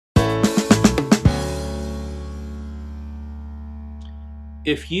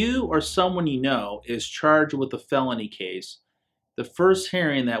If you or someone you know is charged with a felony case, the first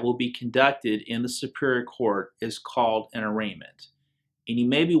hearing that will be conducted in the Superior Court is called an arraignment. And you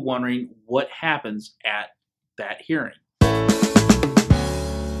may be wondering what happens at that hearing.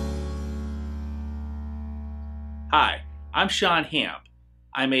 Hi, I'm shawn.hamp.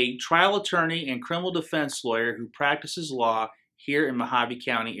 I'm a trial attorney and criminal defense lawyer who practices law here in Mohave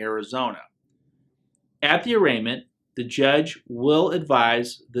County, Arizona. At the arraignment, the judge will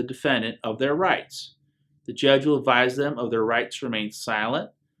advise the defendant of their rights. The judge will advise them of their right to remain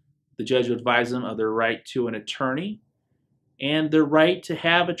silent. The judge will advise them of their right to an attorney and their right to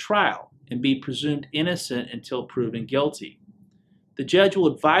have a trial and be presumed innocent until proven guilty. The judge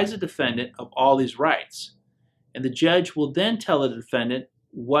will advise the defendant of all these rights, and the judge will then tell the defendant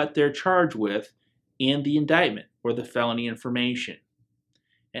what they're charged with in the indictment or the felony information.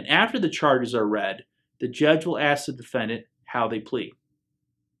 And after the charges are read, the judge will ask the defendant how they plead.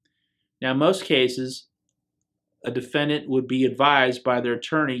 Now, in most cases, a defendant would be advised by their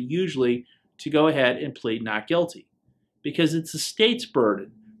attorney usually to go ahead and plead not guilty, because it's the state's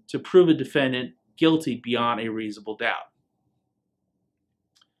burden to prove a defendant guilty beyond a reasonable doubt.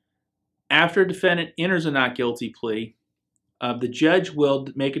 After a defendant enters a not guilty plea, the judge will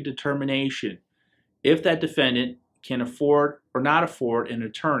make a determination if that defendant can afford or not afford an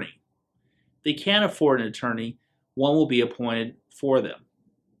attorney. If they can't afford an attorney, one will be appointed for them.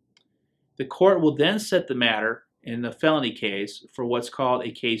 The court will then set the matter in the felony case for what's called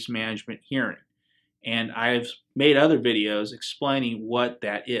a case management hearing. And I've made other videos explaining what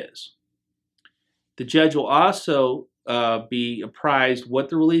that is. The judge will also be apprised what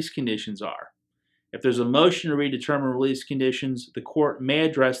the release conditions are. If there's a motion to redetermine release conditions, the court may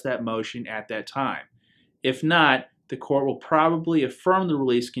address that motion at that time. If not, the court will probably affirm the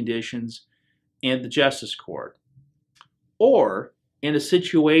release conditions in the Justice Court. Or, in a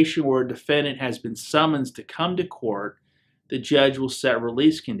situation where a defendant has been summoned to come to court, the judge will set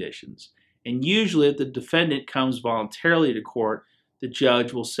release conditions. And usually, if the defendant comes voluntarily to court, the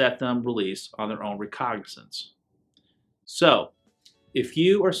judge will set them release on their own recognizance. So, if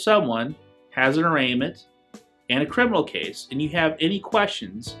you or someone has an arraignment and a criminal case and you have any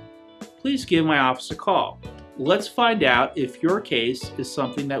questions, please give my office a call. Let's find out if your case is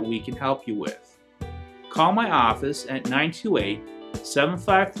something that we can help you with. Call my office at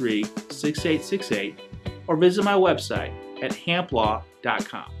 928-753-6868 or visit my website at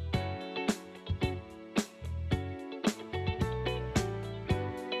hamplaw.com.